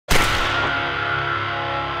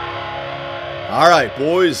Alright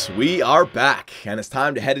boys, we are back, and it's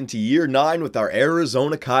time to head into year 9 with our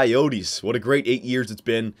Arizona Coyotes. What a great 8 years it's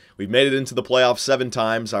been. We've made it into the playoffs 7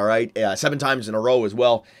 times, alright? 7 times in a row as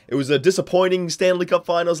well. It was a disappointing Stanley Cup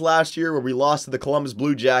Finals last year where we lost to the Columbus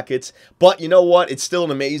Blue Jackets, but you know what? It's still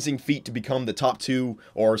an amazing feat to become the top 2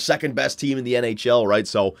 or second best team in the NHL, right?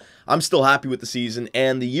 So I'm still happy with the season,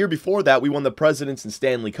 and the year before that we won the Presidents and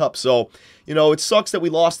Stanley Cup, so you know, it sucks that we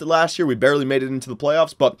lost it last year. We barely made it into the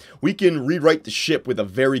playoffs, but we can rewrite the ship with a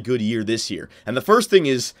very good year this year. And the first thing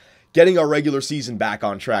is getting our regular season back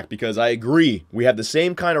on track, because I agree, we have the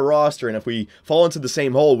same kind of roster, and if we fall into the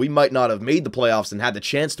same hole, we might not have made the playoffs and had the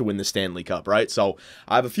chance to win the Stanley Cup, right? So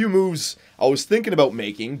I have a few moves I was thinking about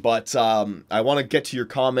making, but I want to get to your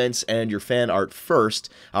comments and your fan art first,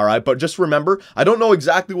 alright? But just remember, I don't know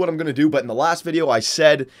exactly what I'm going to do, but in the last video, I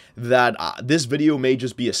said that this video may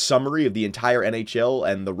just be a summary of the entire NHL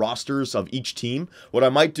and the rosters of each team. What I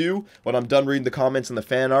might do, when I'm done reading the comments and the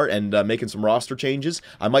fan art and making some roster changes,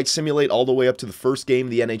 I might simulate all the way up to the first game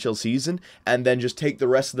of the NHL season, and then just take the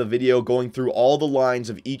rest of the video going through all the lines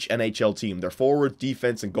of each NHL team, their forward,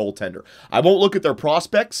 defense, and goaltender. I won't look at their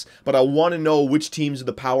prospects, but I want to know which teams are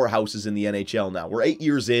the powerhouses in the NHL now. We're 8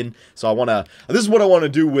 years in, so this is what I want to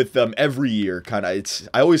do with them every year, kind of.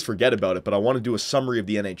 I always forget about it, but I want to do a summary of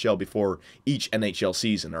the NHL before each NHL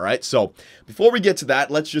season, alright? So, before we get to that,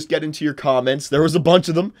 let's just get into your comments. There was a bunch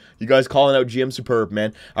of them. You guys calling out GM Superb,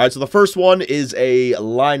 man. Alright, so the first one is a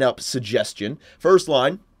lineup suggestion. First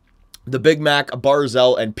line, the Big Mac,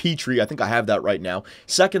 Barzal, and Petrie. I think I have that right now.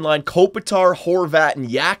 Second line, Kopitar, Horvat, and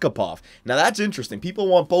Yakupov. Now that's interesting. People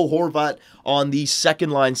want Bo Horvat on the second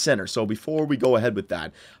line center. So before we go ahead with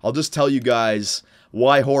that, I'll just tell you guys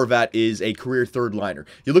why Horvat is a career third liner.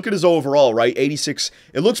 You look at his overall, right? 86,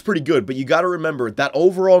 it looks pretty good, but you got to remember that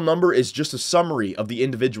overall number is just a summary of the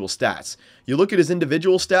individual stats. You look at his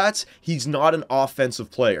individual stats, he's not an offensive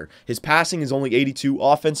player. His passing is only 82,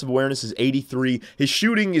 offensive awareness is 83, his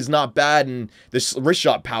shooting is not bad in this wrist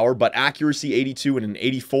shot power, but accuracy 82 and an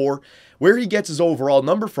 84. Where he gets his overall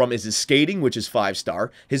number from is his skating, which is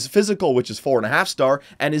 5-star, his physical, which is 4.5-star,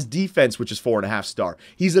 and his defense, which is 4.5-star.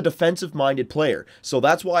 He's a defensive-minded player, so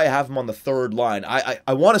that's why I have him on the third line.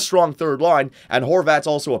 I want a strong third line, and Horvat's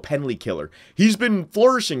also a penalty killer. He's been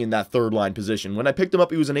flourishing in that third line position. When I picked him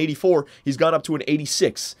up, he was an 84. He's gone up to an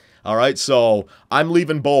 86. Alright, so I'm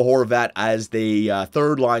leaving Bo Horvat as the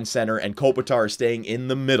third line center, and Kopitar is staying in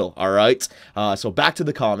the middle, alright? So back to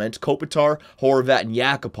the comment. Kopitar, Horvat, and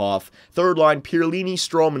Yakupov. Third line, Pierlini,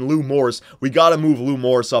 Strome, and Lou Morris. We gotta move Lou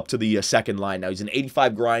Morris up to the second line now. He's an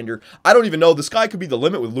 85 grinder. I don't even know. The sky could be the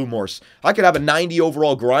limit with Lou Morris. I could have a 90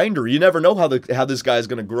 overall grinder. You never know how this guy is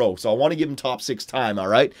gonna grow. So I want to give him top 6 time,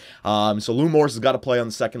 alright? So Lou Morris has got to play on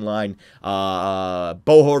the second line. Bo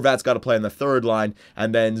Horvat's got to play on the third line.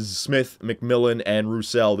 And then Smith, McMillan, and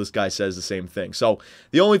Roussel, this guy says the same thing. So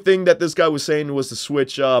the only thing that this guy was saying was to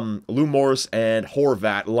switch Lou Morris and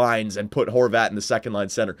Horvat lines and put Horvat in the second line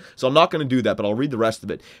center. So I'm not going to do that, but I'll read the rest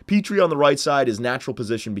of it. Petrie on the right side is natural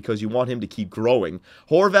position because you want him to keep growing.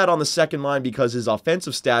 Horvat on the second line because his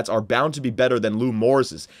offensive stats are bound to be better than Lou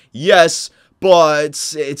Morris's. Yes,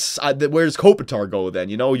 but where does Kopitar go then?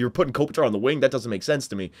 You know, you're putting Kopitar on the wing. That doesn't make sense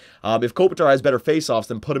to me. If Kopitar has better faceoffs,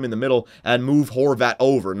 then put him in the middle and move Horvat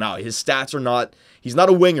over. Now, his stats are not... He's not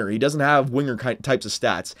a winger. He doesn't have winger types of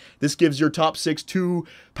stats. This gives your top 6 2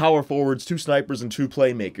 power forwards, 2 snipers, and 2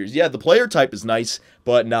 playmakers. Yeah, the player type is nice,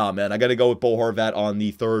 but nah, man. I got to go with Bo Horvat on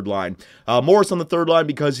the third line. Morris on the third line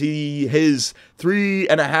because his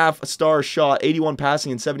 3.5-star shot, 81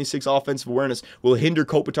 passing, and 76 offensive awareness will hinder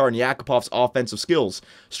Kopitar and Yakupov's offensive skills.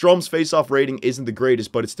 Strome's faceoff rating isn't the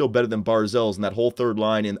greatest, but it's still better than Barzal's, and that whole third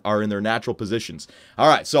line are in their natural positions. All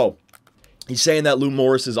right, so he's saying that Lou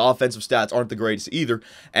Morris's offensive stats aren't the greatest either.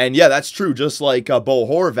 And yeah, that's true, just like Bo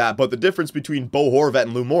Horvat. But the difference between Bo Horvat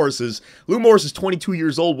and Lou Morris is 22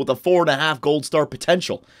 years old with a 4.5 gold star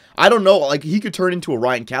potential. I don't know, like, he could turn into a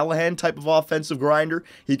Ryan Callahan type of offensive grinder.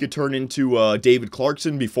 He could turn into David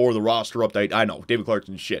Clarkson before the roster update. I know, David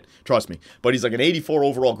Clarkson's shit, trust me. But he's like an 84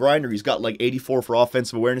 overall grinder. He's got like 84 for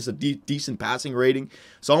offensive awareness, a decent passing rating.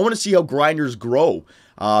 So I want to see how grinders grow.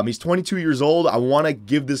 He's 22 years old. I want to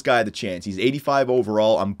give this guy the chance. He's 85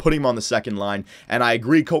 overall. I'm putting him on the second line. And I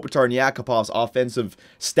agree, Kopitar and Yakupov's offensive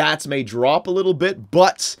stats may drop a little bit,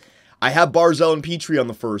 but I have Barzal and Petrie on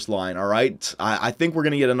the first line, all right? I think we're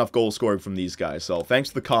going to get enough goal scoring from these guys. So thanks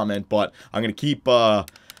for the comment, but I'm going to keep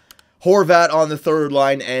Horvat on the third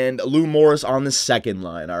line, and Lou Morris on the second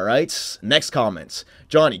line, all right? Next comments.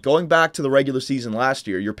 Johnny, going back to the regular season last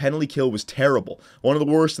year, your penalty kill was terrible. One of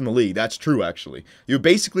the worst in the league. That's true, actually. You're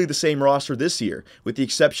basically the same roster this year, with the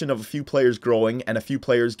exception of a few players growing and a few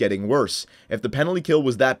players getting worse. If the penalty kill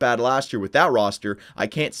was that bad last year with that roster, I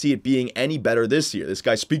can't see it being any better this year. This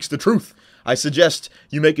guy speaks the truth. I suggest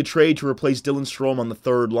you make a trade to replace Dylan Strome on the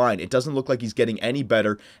third line. It doesn't look like he's getting any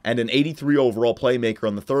better, and an 83 overall playmaker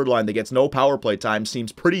on the third line that gets no power play time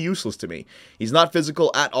seems pretty useless to me. He's not physical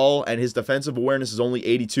at all, and his defensive awareness is only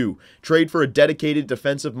 82. Trade for a dedicated,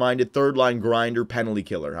 defensive-minded third line grinder penalty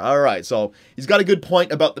killer. All right, so he's got a good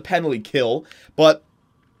point about the penalty kill, but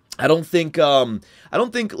I don't think,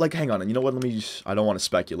 like, hang on, you know what, I don't want to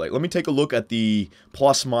speculate. Let me take a look at the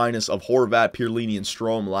plus-minus of Horvat, Pierlini, and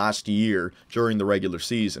Strome last year during the regular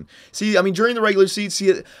season. See, I mean, during the regular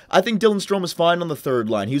season, I think Dylan Strome is fine on the third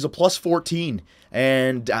line. He was a plus 14,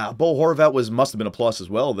 and Bo Horvat must have been a plus as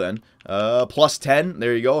well then. Plus 10,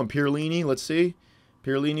 there you go, and Pierlini, let's see.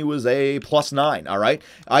 Pierlini was a plus 9, all right?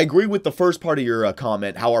 I agree with the first part of your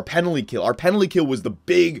comment, how our penalty kill was the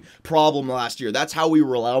big problem last year. That's how we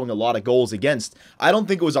were allowing a lot of goals against. I don't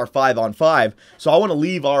think it was our 5-on-5, so I want to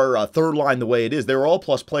leave our third line the way it is. They were all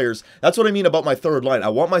plus players. That's what I mean about my third line. I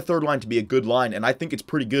want my third line to be a good line, and I think it's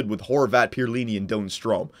pretty good with Horvat, Pierlini, and Dylan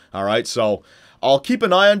Strome, all right? So I'll keep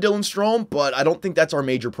an eye on Dylan Strome, but I don't think that's our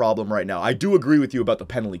major problem right now. I do agree with you about the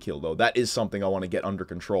penalty kill, though. That is something I want to get under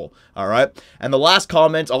control, all right? And the last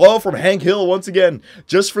comment, from Hank Hill once again.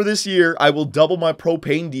 Just for this year, I will double my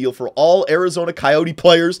propane deal for all Arizona Coyote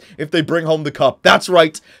players if they bring home the cup. That's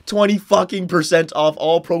right, 20% off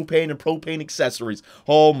all propane and propane accessories.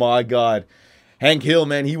 Oh, my God. Hank Hill,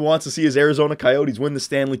 man, he wants to see his Arizona Coyotes win the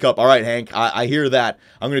Stanley Cup. All right, Hank, I hear that.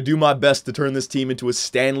 I'm going to do my best to turn this team into a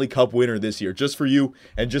Stanley Cup winner this year, just for you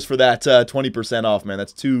and just for that 20% off, man.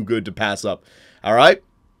 That's too good to pass up. All right?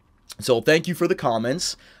 So thank you for the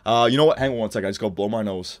comments. You know what? Hang on one second. I just go blow my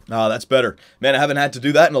nose. That's better. Man, I haven't had to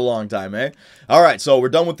do that in a long time, eh? All right, so we're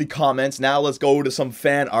done with the comments. Now let's go to some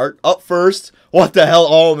fan art. Up first, what the hell?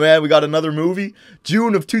 Oh, man, we got another movie.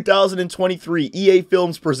 June of 2023, EA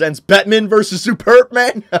Films presents Batman vs.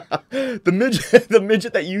 Superman. the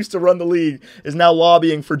midget that used to run the league is now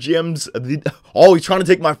lobbying for GM's... he's trying to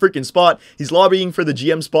take my freaking spot. He's lobbying for the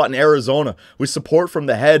GM spot in Arizona with support from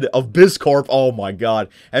the head of BizCorp. Oh, my God.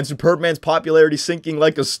 And Superman's popularity sinking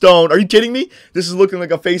like a stone. Are you kidding me? This is looking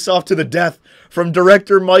like a face-off to the death from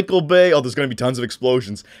director Michael Bay. Oh, there's going to be tons of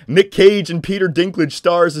explosions. Nick Cage and Peter Dinklage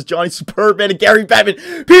stars as Johnny Superman and Gary Bettman.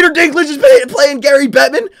 Peter Dinklage is playing Gary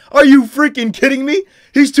Bettman? Are you freaking kidding me?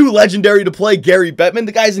 He's too legendary to play Gary Bettman.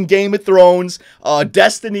 The guy's in Game of Thrones,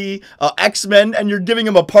 Destiny, X-Men, and you're giving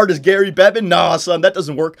him a part as Gary Bettman? Nah, son, that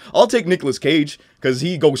doesn't work. I'll take Nicolas Cage, because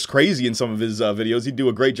he goes crazy in some of his videos. He'd do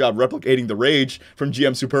a great job replicating the rage from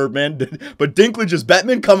GM Superman. But Dinklage as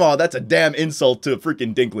Bettman? Come on, that's a damn insult to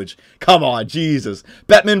freaking Dinklage. Come on, Jesus.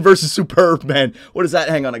 Bettman versus Superman. What is that?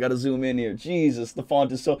 Hang on, I gotta zoom in here. Jesus, the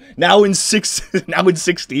font is so... Now in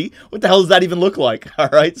 60? What the hell does that even look like? All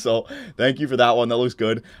right, so thank you for that one. That looks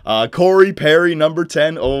good. Corey Perry, number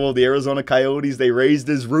 10. Oh, the Arizona Coyotes, they raised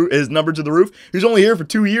his number to the roof. He was only here for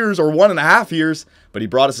 2 years or 1.5 years, but he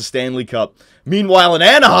brought us a Stanley Cup. Meanwhile, in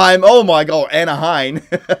Anaheim, oh my God, Anaheim.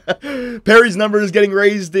 Perry's number is getting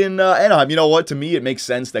raised in Anaheim. You know what? To me, it makes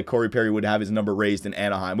sense that Corey Perry would have his number raised in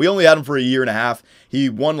Anaheim. We only had him for 1.5 years. He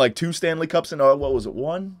won like 2 Stanley Cups in, what was it,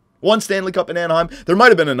 one Stanley Cup in Anaheim. There might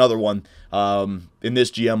have been another one in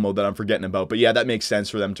this GM mode that I'm forgetting about. But yeah, that makes sense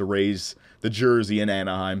for them to raise the jersey in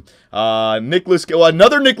Anaheim.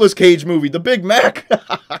 Another Nicolas Cage movie, The Big Mac.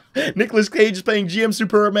 Nicolas Cage is playing GM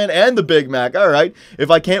Superman and The Big Mac. All right. If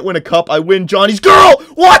I can't win a cup, I win Johnny's girl.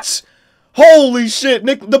 What? Holy shit.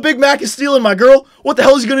 The Big Mac is stealing my girl. What the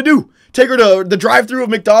hell is he going to do? Take her to the drive-thru of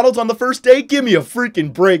McDonald's on the first date? Give me a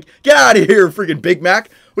freaking break. Get out of here, freaking Big Mac.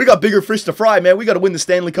 We got bigger fish to fry, man. We got to win the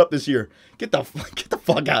Stanley Cup this year. Get the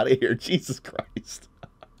fuck out of here. Jesus Christ.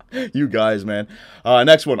 You guys, man.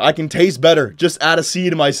 Next one. I can taste better. Just add a C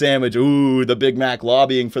to my sandwich. Ooh, the Big Mac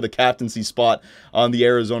lobbying for the captaincy spot on the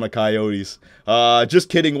Arizona Coyotes. Just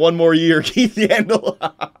kidding. One more year, Keith Yandel.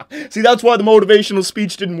 See, that's why the motivational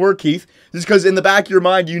speech didn't work, Keith. Just because in the back of your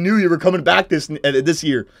mind, you knew you were coming back this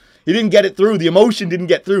year. You didn't get it through. The emotion didn't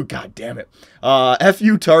get through. God damn it. F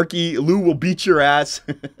you, Tarky. Lou will beat your ass.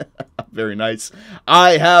 Very nice.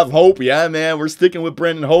 I have hope. Yeah, man. We're sticking with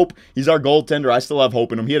Brendan Hope. He's our goaltender. I still have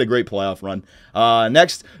hope in him. He had a great playoff run.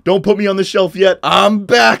 Next, don't put me on the shelf yet. I'm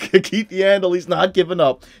back. Keith Yandel. He's not giving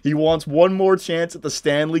up. He wants one more chance at the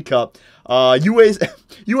Stanley Cup.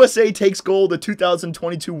 USA takes gold at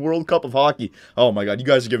 2022 World Cup of Hockey. Oh my God, you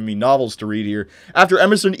guys are giving me novels to read here. After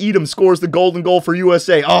Emerson Edom scores the golden goal for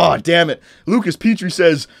USA. Oh, damn it. Lucas Petrie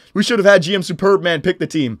says, we should have had GM Superbman pick the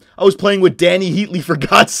team. I was playing with Danny Heatley, for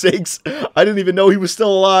God's sakes. I didn't even know he was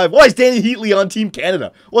still alive. Why is Danny Heatley on Team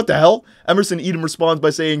Canada? What the hell? Emerson Edom responds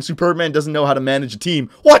by saying, Superbman doesn't know how to manage a team.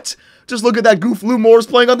 What? Just look at that goof Lou Moore's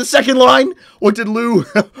playing on the second line. What did Lou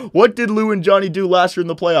and Johnny do last year in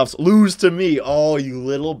the playoffs? Lose to me. Oh, you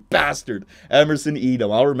little bastard. Emerson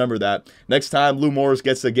Edom. I'll remember that. Next time Lou Morris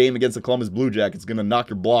gets a game against the Columbus Blue Jackets, going to knock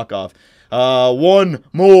your block off. One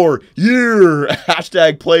more year.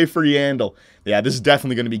 Hashtag play for Yandel. Yeah, this is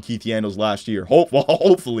definitely going to be Keith Yandel's last year.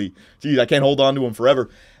 Hopefully. Geez, I can't hold on to him forever.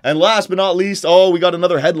 And last but not least, we got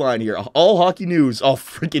another headline here. All Hockey News. Oh,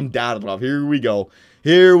 freaking Dadonov. Here we go.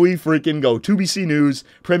 Here we freaking go. 2BC News,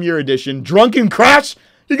 Premier Edition. Drunken crash?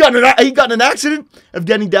 He got in an accident?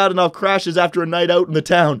 Evgeny Dadonov crashes after a night out in the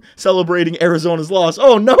town, celebrating Arizona's loss.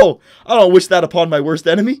 Oh no! I don't wish that upon my worst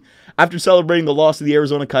enemy. After celebrating the loss of the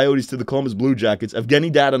Arizona Coyotes to the Columbus Blue Jackets,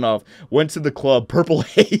 Evgeny Dadonov went to the club Purple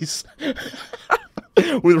Haze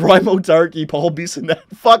with Raimo Tarky, Paul Bissonnette.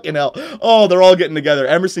 Fucking hell. Oh, they're all getting together.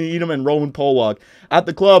 Emerson Edom and Roman Polak. At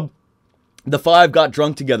the club, the five got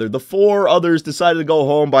drunk together. The four others decided to go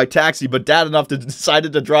home by taxi, but Dadonov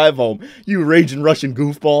decided to drive home. You raging Russian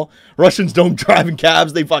goofball. Russians don't drive in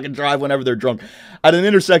cabs. They fucking drive whenever they're drunk. At an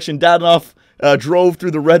intersection, Dadonov drove through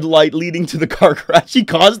the red light leading to the car crash. He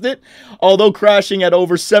caused it. Although crashing at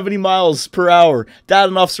over 70 miles per hour,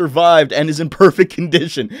 Dadonov survived and is in perfect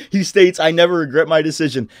condition. He states, I never regret my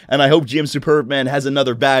decision, and I hope GM Superbman has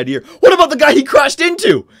another bad year. What about the guy he crashed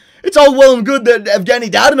into? It's all well and good that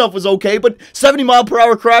Evgeny Dadonov was okay, but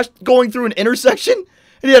 70-mile-per-hour crash going through an intersection?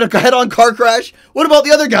 And he had a head-on car crash? What about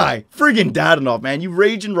the other guy? Friggin' Dadonov, man. You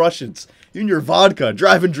raging Russians. You and your vodka,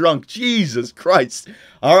 driving drunk. Jesus Christ.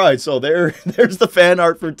 All right, so there's the fan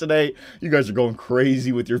art for today. You guys are going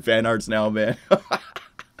crazy with your fan arts now, man.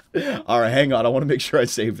 All right, hang on. I want to make sure I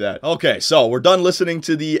save that. Okay, so we're done listening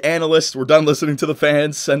to the analysts. We're done listening to the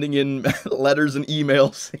fans, sending in letters and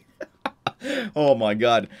emails. Oh my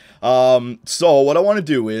God. So what I want to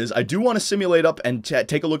do is I do want to simulate up and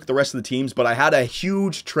take a look at the rest of the teams, but I had a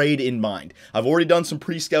huge trade in mind. I've already done some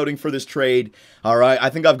pre-scouting for this trade. All right. I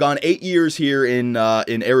think I've gone 8 years here in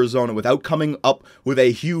Arizona without coming up with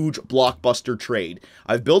a huge blockbuster trade.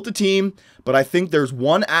 I've built a team, but I think there's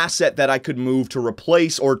one asset that I could move to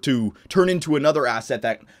replace or to turn into another asset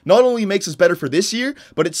that not only makes us better for this year,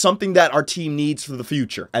 but it's something that our team needs for the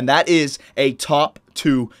future. And that is a top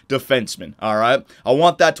 2 defenseman. All right. I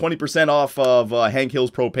want that 20% off of Hank Hill's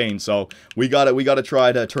propane. So we got to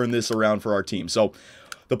try to turn this around for our team. So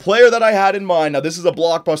the player that I had in mind, now this is a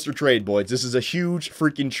blockbuster trade, boys. This is a huge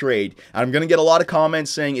freaking trade. I'm going to get a lot of comments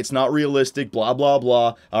saying it's not realistic, blah, blah,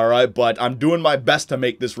 blah. All right, but I'm doing my best to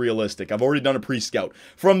make this realistic. I've already done a pre-scout.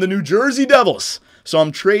 From the New Jersey Devils. So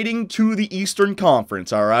I'm trading to the Eastern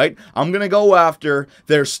Conference, all right? I'm going to go after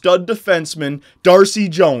their stud defenseman, Darcy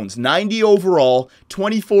Jones, 90 overall,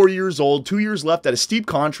 24 years old, 2 years left at a steep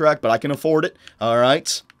contract, but I can afford it, all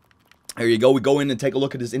right? There you go. We go in and take a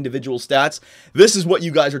look at his individual stats. This is what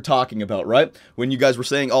you guys are talking about, right? When you guys were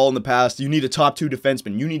saying all in the past, you need a top 2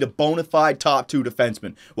 defenseman. You need a bona fide top 2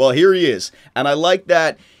 defenseman. Well, here he is. And I like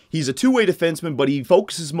that he's a two-way defenseman, but he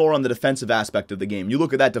focuses more on the defensive aspect of the game. You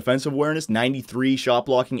look at that defensive awareness, 93, shot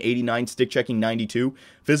blocking, 89, stick checking, 92.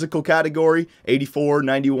 Physical category, 84,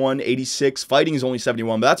 91, 86. Fighting is only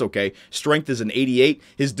 71, but that's okay. Strength is an 88.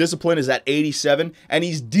 His discipline is at 87, and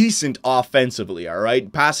he's decent offensively, all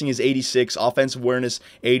right? Passing is 86, offensive awareness,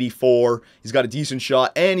 84. He's got a decent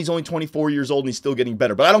shot, and he's only 24 years old, and he's still getting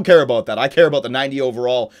better. But I don't care about that. I care about the 90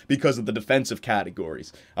 overall because of the defensive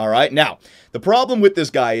categories, all right? Now, the problem with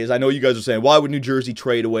this guy is, I know you guys are saying, why would New Jersey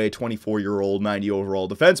trade away a 24-year-old, 90 overall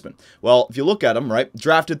defenseman? Well, if you look at him, right,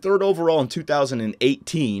 drafted 3rd overall in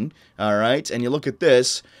 2018, all right, and you look at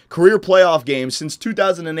this, career playoff games since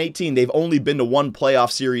 2018, they've only been to 1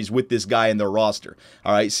 playoff series with this guy in their roster,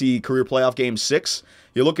 all right, see career playoff game 6,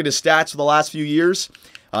 you look at his stats for the last few years,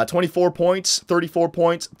 24 points, 34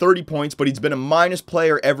 points, 30 points, but he's been a minus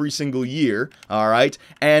player every single year, all right?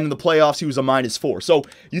 And in the playoffs, he was a -4. So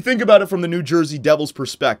you think about it from the New Jersey Devils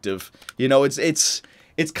perspective, you know, it's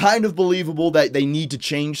it's kind of believable that they need to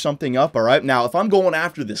change something up, all right? Now, if I'm going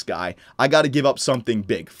after this guy, I got to give up something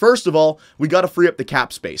big. First of all, we got to free up the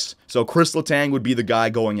cap space. So Chris Letang would be the guy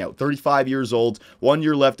going out. 35 years old, 1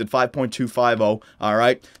 year left at 5.250, all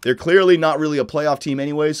right? They're clearly not really a playoff team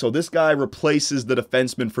anyway, so this guy replaces the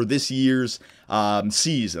defenseman for this year's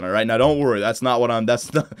season, all right? Now, don't worry, that's not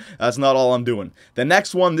all I'm doing. The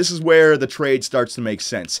next one, this is where the trade starts to make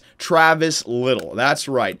sense. Travis Little, that's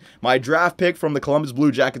right. My draft pick from the Columbus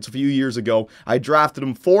Blue Jackets a few years ago, I drafted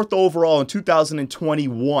him 4th overall in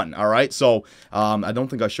 2021, all right? So, I don't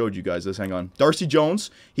think I showed you guys this, hang on. Darcy Jones,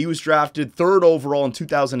 he was drafted 3rd overall in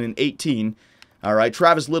 2018, all right?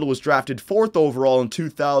 Travis Little was drafted 4th overall in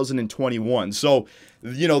 2021. So,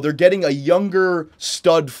 you know, they're getting a younger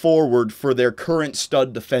stud forward for their current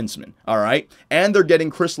stud defenseman, all right? And they're getting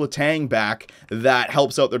Chris Letang back that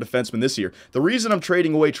helps out their defenseman this year. The reason I'm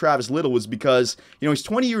trading away Travis Little was because, you know, he's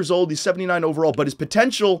 20 years old, he's 79 overall, but his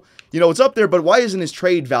potential, you know, it's up there, but why isn't his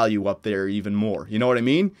trade value up there even more? You know what I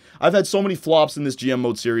mean? I've had so many flops in this GM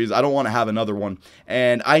mode series, I don't want to have another one,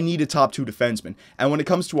 and I need a top 2 defenseman. And when it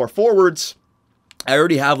comes to our forwards, I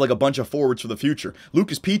already have like a bunch of forwards for the future.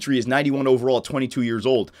 Lucas Petrie is 91 overall at 22 years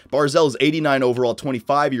old. Barzal is 89 overall at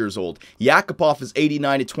 25 years old. Yakupov is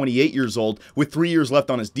 89 at 28 years old with 3 years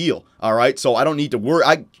left on his deal. All right, so I don't need to worry.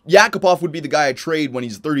 Yakupov would be the guy I trade when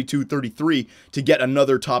he's 32, 33 to get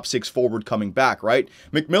another top 6 forward coming back, right?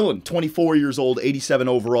 McMillan, 24 years old, 87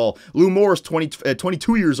 overall. Lou Morris,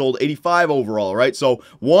 22 years old, 85 overall, right? So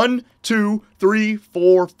 1, 2, 3,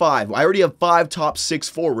 4, 5. I already have 5 top 6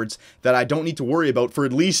 forwards that I don't need to worry about for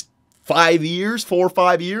at least 5 years, 4 or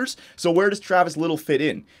 5 years. So where does Travis Little fit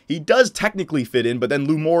in? He does technically fit in, but then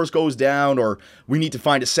Lou Morris goes down, or we need to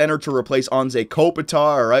find a center to replace Anze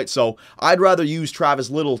Kopitar, all right? So I'd rather use Travis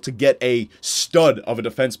Little to get a stud of a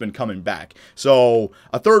defenseman coming back. So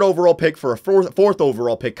a 3rd overall pick for a 4th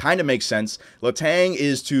overall pick kind of makes sense. Letang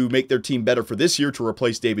is to make their team better for this year to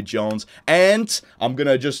replace David Jones, and I'm going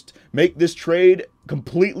to just make this trade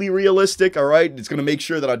completely realistic, all right? It's going to make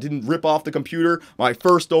sure that I didn't rip off the computer. My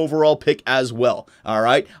 1st overall pick as well, all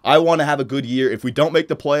right? I want to have a good year. If we don't make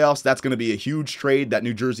the playoffs, that's going to be a huge trade that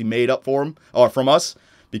New Jersey made up for him, or from us,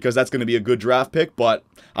 because that's going to be a good draft pick, but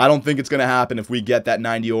I don't think it's going to happen if we get that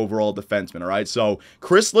 90 overall defenseman, all right? So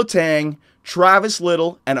Chris Letang, Travis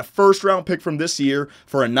Little, and a 1st-round pick from this year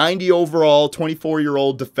for a 90 overall,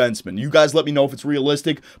 24-year-old defenseman. You guys let me know if it's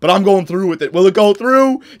realistic, but I'm going through with it. Will it go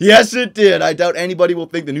through? Yes, it did. I doubt anybody will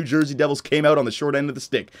think the New Jersey Devils came out on the short end of the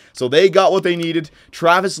stick. So they got what they needed.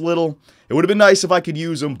 Travis Little, it would have been nice if I could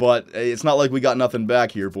use him, but it's not like we got nothing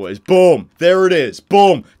back here, boys. Boom. There it is.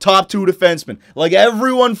 Boom. Top 2 defenseman. Like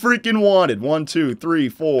everyone freaking wanted. 1, 2, 3,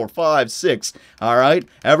 4, 5, 6. All right?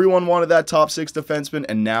 Everyone wanted that top 6 defenseman,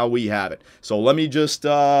 and now we have it. So let me just,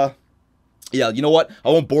 yeah, you know what? I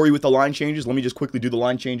won't bore you with the line changes. Let me just quickly do the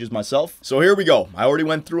line changes myself. So here we go. I already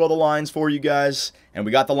went through all the lines for you guys, and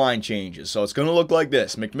we got the line changes. So it's going to look like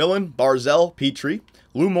this. McMillan, Barzal, Petrie,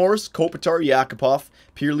 Lou Morris, Kopitar, Yakupov,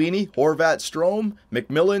 Pierlini, Horvat, Strome,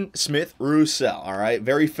 McMillan, Smith, Roussel. All right,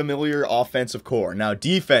 very familiar offensive core. Now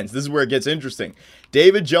defense, this is where it gets interesting.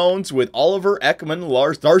 David Jones with Oliver Ekman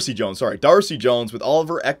Larson. Darcy Jones with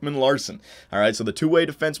Oliver Ekman Larson. All right, so the two-way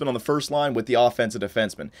defenseman on the first line with the offensive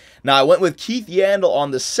defenseman. Now, I went with Keith Yandle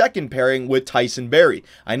on the second pairing with Tyson Barrie.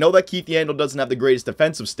 I know that Keith Yandle doesn't have the greatest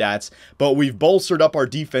defensive stats, but we've bolstered up our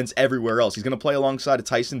defense everywhere else. He's going to play alongside of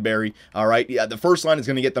Tyson Barrie. All right, yeah, the first line is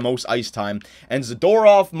going to get the most ice time. And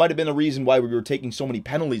Zadorov might have been a reason why we were taking so many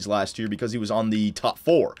penalties last year, because he was on the top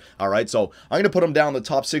 4. All right, so I'm going to put him down the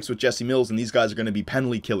top 6 with Jesse Mills, and these guys are going to be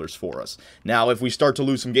penalty killers for us. Now, if we start to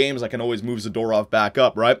lose some games, I can always move Zadorov back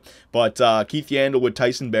up, right? But Keith Yandle with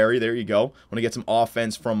Tyson Barrie, there you go. Want to get some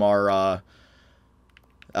offense from our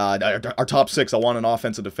top 6. I want an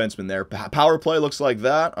offensive defenseman there. Power play looks like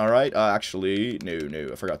that. All right. Actually, no.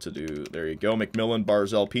 I forgot to do. There you go. McMillan,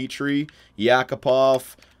 Barzal, Petrie,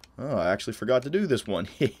 Yakupov. Oh, I actually forgot to do this one.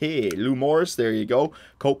 Lou Morris, there you go.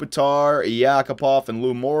 Kopitar, Yakupov, and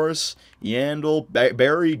Lou Morris. Yandle,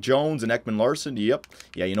 Barrie, Jones, and Ekman Larson. Yep.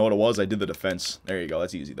 Yeah, you know what it was? I did the defense. There you go.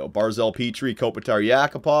 That's easy, though. Barzal, Petrie, Kopitar,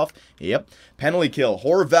 Yakupov. Yep. Penalty kill.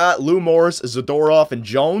 Horvat, Lou Morris, Zadorov, and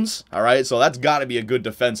Jones. All right, so that's got to be a good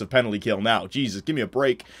defensive penalty kill now. Jesus, give me a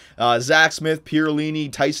break. Zach Smith,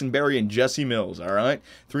 Pierlini, Tyson Barrie, and Jesse Mills. All right.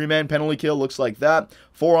 3-man penalty kill looks like that.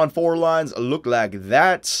 4-on-4 lines look like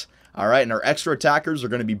that. All right, and our extra attackers are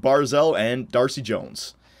going to be Barzal and Darcy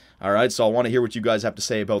Jones. All right, so I want to hear what you guys have to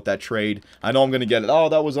say about that trade. I know I'm going to get it. Oh,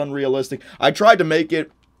 that was unrealistic. I tried to make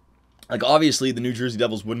it Like, obviously, the New Jersey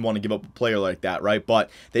Devils wouldn't want to give up a player like that, right?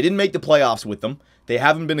 But they didn't make the playoffs with them. They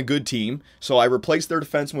haven't been a good team, so I replaced their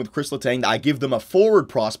defenseman with Chris Letang. I give them a forward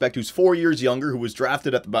prospect who's 4 years younger, who was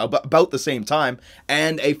drafted at about the same time,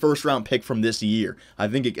 and a first-round pick from this year. I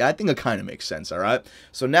think it kind of makes sense, all right?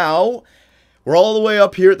 So now we're all the way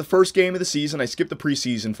up here at the first game of the season. I skipped the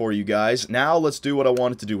preseason for you guys. Now let's do what I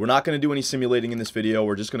wanted to do. We're not going to do any simulating in this video.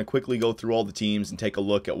 We're just going to quickly go through all the teams and take a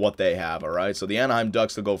look at what they have, all right? So the Anaheim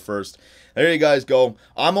Ducks will go first. There you guys go.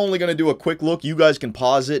 I'm only going to do a quick look. You guys can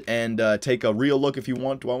pause it and take a real look if you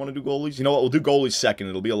want. Do I want to do goalies? You know what? We'll do goalies second.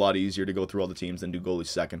 It'll be a lot easier to go through all the teams than do goalies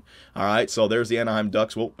second. All right, so there's the Anaheim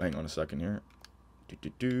Ducks. Whoa, hang on a second here.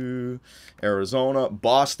 Arizona,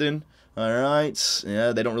 Boston. All right.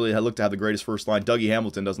 Yeah, they don't really look to have the greatest first line. Dougie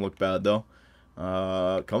Hamilton doesn't look bad, though.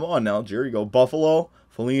 Come on now. Here you go. Buffalo,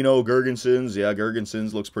 Foligno, Gergensons. Yeah,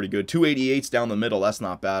 Gergensons looks pretty good. 288s down the middle. That's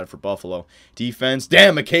not bad for Buffalo. Defense.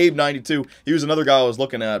 Damn, McCabe, 92. He was another guy I was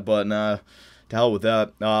looking at, but to hell with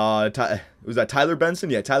that. Was that Tyler Benson?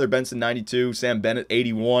 Yeah, Tyler Benson, 92. Sam Bennett,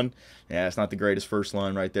 81. Yeah, it's not the greatest first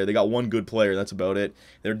line right there. They got one good player. That's about it.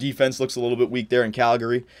 Their defense looks a little bit weak there in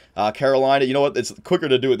Calgary. Carolina, you know what? It's quicker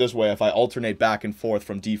to do it this way if I alternate back and forth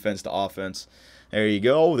from defense to offense. There you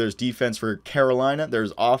go. There's defense for Carolina.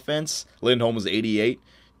 There's offense. Lindholm was 88.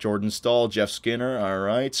 Jordan Stahl, Jeff Skinner. All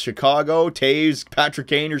right. Chicago, Taves, Patrick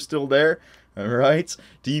Kane are still there. All right.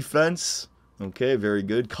 Defense. Okay, very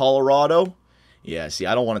good. Colorado. Yeah, see,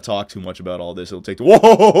 I don't want to talk too much about all this. It'll take...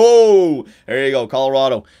 Whoa! There you go,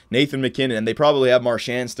 Colorado. Nathan McKinnon. And they probably have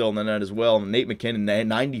Marchand still in the net as well. And Nate McKinnon,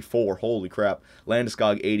 94. Holy crap.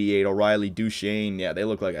 Landeskog, 88. O'Reilly, Duchesne. Yeah, they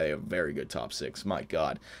look like they have a very good top six. My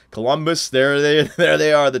God. Columbus, there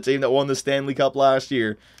they are. The team that won the Stanley Cup last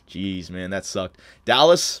year. Jeez, man, that sucked.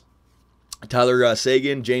 Dallas, Tyler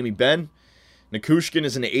Seguin, Jamie Benn. Nikushkin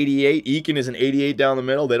is an 88. Eakin is an 88 down the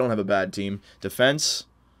middle. They don't have a bad team. Defense...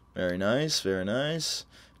 Very nice, very nice.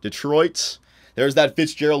 Detroit. There's that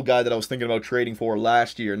Fitzgerald guy that I was thinking about trading for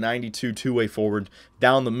last year. 92 two-way forward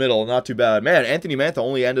down the middle. Not too bad. Man, Anthony Mantha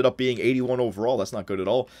only ended up being 81 overall. That's not good at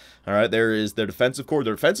all. All right, there is their defensive core.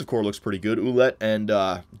 Their defensive core looks pretty good. Ouellette and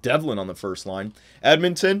Devlin on the first line.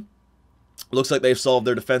 Edmonton. Looks like they've solved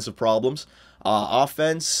their defensive problems.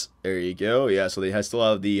 Offense, there you go. Yeah, so they still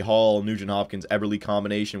have the Hall, Nugent-Hopkins, Eberle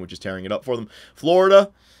combination, which is tearing it up for them.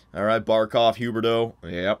 Florida. All right, Barkov, Huberdeau,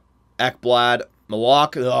 yep. Ekblad,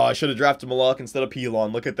 Malak. Oh, I should have drafted Malak instead of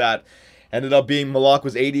Pilon. Look at that. Ended up being Malak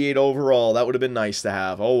was 88 overall. That would have been nice to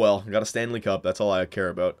have. Oh, well. Got a Stanley Cup. That's all I care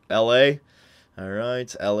about. L.A. All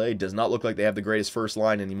right. L.A. does not look like they have the greatest first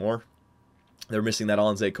line anymore. They're missing that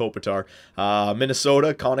Anze Kopitar.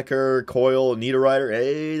 Minnesota, Conacher, Coyle, Niederreiter.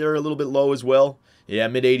 Hey, they're a little bit low as well. Yeah,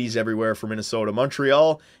 mid-80s everywhere for Minnesota.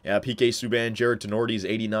 Montreal, yeah, PK Subban, Jared Tenorti's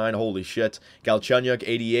 89. Holy shit. Galchenyuk,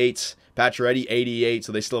 88. Pacioretty, 88.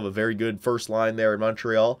 So they still have a very good first line there in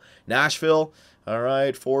Montreal. Nashville, all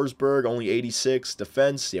right. Forsberg, only 86.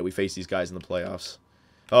 Defense, yeah, we face these guys in the playoffs.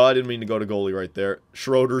 Oh, I didn't mean to go to goalie right there.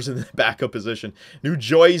 Schroeder's in the backup position. New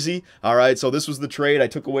Jersey. All right, so this was the trade. I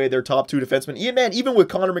took away their top two defensemen. Yeah, man, even with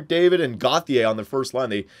Connor McDavid and Gauthier on their first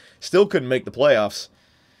line, they still couldn't make the playoffs.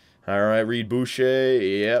 All right, Reed Boucher.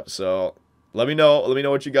 Yep. So let me know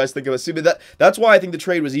what you guys think of it. See, but that's why I think the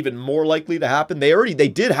trade was even more likely to happen. They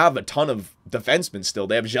did have a ton of defensemen still.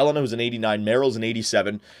 They have Jelena, who's an 89, Merrill's an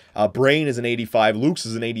 87, Brain is an 85, Luke's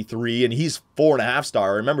is an 83, and he's 4.5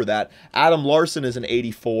 star. Remember that. Adam Larson is an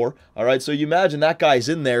 84. All right, so you imagine that guy's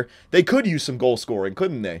in there. They could use some goal scoring,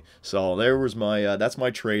 couldn't they? So there was my that's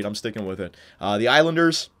my trade. I'm sticking with it. The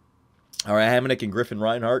Islanders. All right, Hamonic and Griffin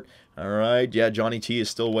Reinhart. All right, yeah, Johnny T is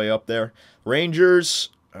still way up there. Rangers,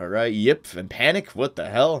 all right, Yip and Panic. What the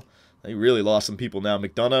hell? They really lost some people now.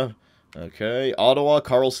 McDonough, okay. Ottawa,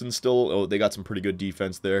 Carlson still. Oh, they got some pretty good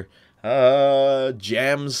defense there.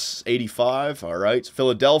 Jams, 85. All right.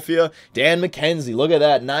 Philadelphia, Dan McKenzie. Look at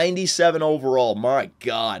that, 97 overall. My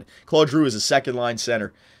God. Claude Giroux is a second-line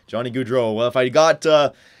center. Johnny Gaudreau. Well, if I got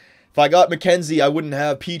McKenzie, I wouldn't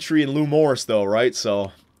have Petrie and Lou Morris, though, right?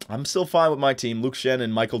 So I'm still fine with my team. Luke Shen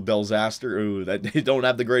and Michael Delzaster. Ooh, they don't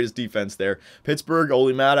have the greatest defense there. Pittsburgh,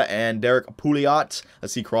 Oli Mata and Derek Pouliot.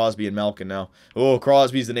 Let's see Crosby and Malkin now. Oh,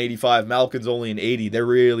 Crosby's an 85. Malkin's only an 80. They're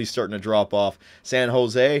really starting to drop off. San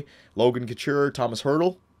Jose, Logan Couture, Thomas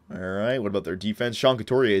Hertl. All right, what about their defense? Sean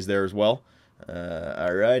Couturier is there as well.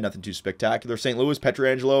 All right, nothing too spectacular. St. Louis,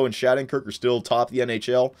 Pietrangelo and Shattenkirk are still top of the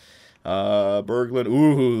NHL. Berglund,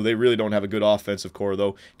 ooh, they really don't have a good offensive core,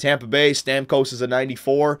 though. Tampa Bay, Stamkos is a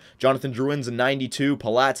 94. Jonathan Drouin's a 92.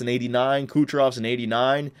 Palat's an 89. Kucherov's an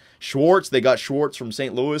 89. Schwartz, they got Schwartz from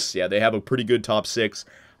St. Louis. Yeah, they have a pretty good top six.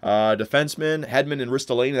 Defenseman, Hedman and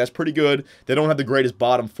Ristolainen, that's pretty good. They don't have the greatest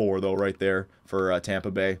bottom four, though, right there for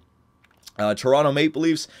Tampa Bay. Toronto Maple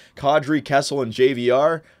Leafs, Kadri, Kessel, and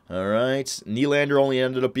JVR. All right. Nylander only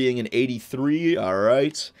ended up being an 83. All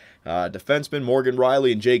right. Defenseman, Morgan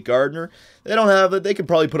Riley and Jake Gardner. They don't have it. They could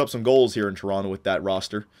probably put up some goals here in Toronto with that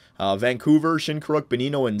roster. Vancouver, Shinkaruk,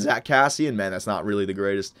 Benino, and Zach Cassian. Man, that's not really the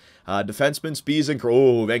greatest. Defenseman, Spies, and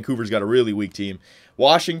Vancouver's got a really weak team.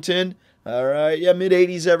 Washington, all right, yeah,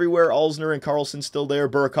 mid-80s everywhere. Alzner and Carlson still there.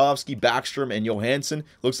 Burakovsky, Backstrom, and Johansson.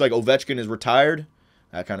 Looks like Ovechkin is retired.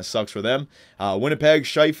 That kind of sucks for them. Winnipeg,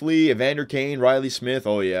 Scheifele, Evander Kane, Riley Smith.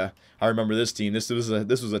 Oh, yeah. I remember this team. This was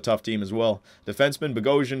a tough team as well. Defenseman,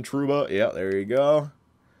 Bogosian, Trouba. Yeah, there you go.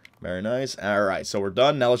 Very nice. All right, so we're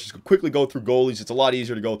done. Now let's just quickly go through goalies. It's a lot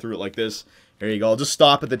easier to go through it like this. There you go. I'll just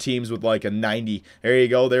stop at the teams with like a 90. There you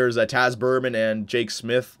go. There's Taz Berman and Jake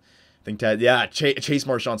Smith. I think Chase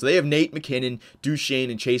Marchand. So they have Nate McKinnon, Duchesne,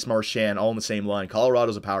 and Chase Marchand all in the same line.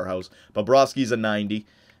 Colorado's a powerhouse. Bobrovsky's a 90.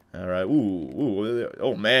 All right.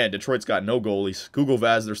 Oh, man. Detroit's got no goalies. Google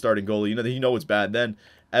Vaz, their starting goalie. You know it's bad then.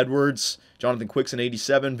 Edwards, Jonathan Quick's an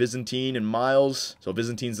 87. Byzantine and Miles. So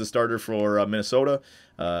Byzantine's the starter for Minnesota.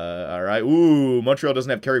 All right. Montreal doesn't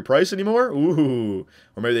have Carey Price anymore. Or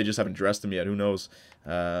maybe they just haven't dressed him yet. Who knows?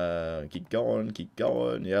 Keep going.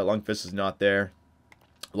 Yeah, Lundqvist is not there.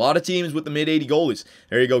 A lot of teams with the mid-80 goalies.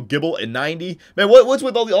 There you go, Gibble at 90. Man, what's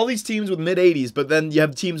with all these teams with mid-80s, but then you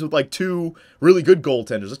have teams with like 2 really good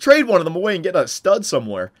goaltenders? Let's trade one of them away and get a stud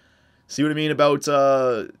somewhere. See what I mean about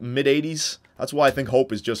mid-80s? That's why I think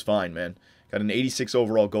Hope is just fine, man. Got an 86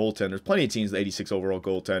 overall goaltender. There's plenty of teams with 86 overall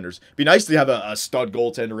goaltenders. Be nice to have a stud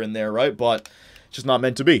goaltender in there, right? But it's just not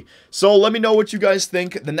meant to be. So let me know what you guys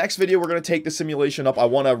think. The next video, we're going to take the simulation up. I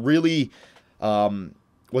want to really...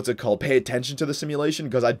 pay attention to the simulation,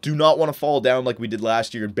 because I do not want to fall down like we did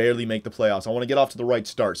last year and barely make the playoffs. I want to get off to the right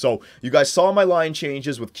start. So you guys saw my line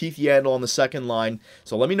changes with Keith Yandel on the second line.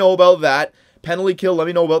 So let me know about that. Penalty kill, let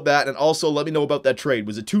me know about that. And also let me know about that trade.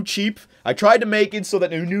 Was it too cheap? I tried to make it so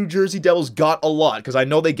that the New Jersey Devils got a lot, because I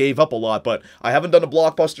know they gave up a lot, but I haven't done a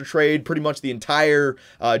blockbuster trade pretty much the entire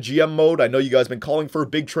GM mode. I know you guys have been calling for a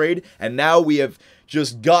big trade, and now we have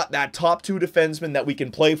just got that top 2 defenseman that we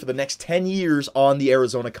can play for the next 10 years on the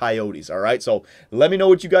Arizona Coyotes, all right? So let me know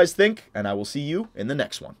what you guys think, and I will see you in the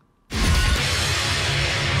next one.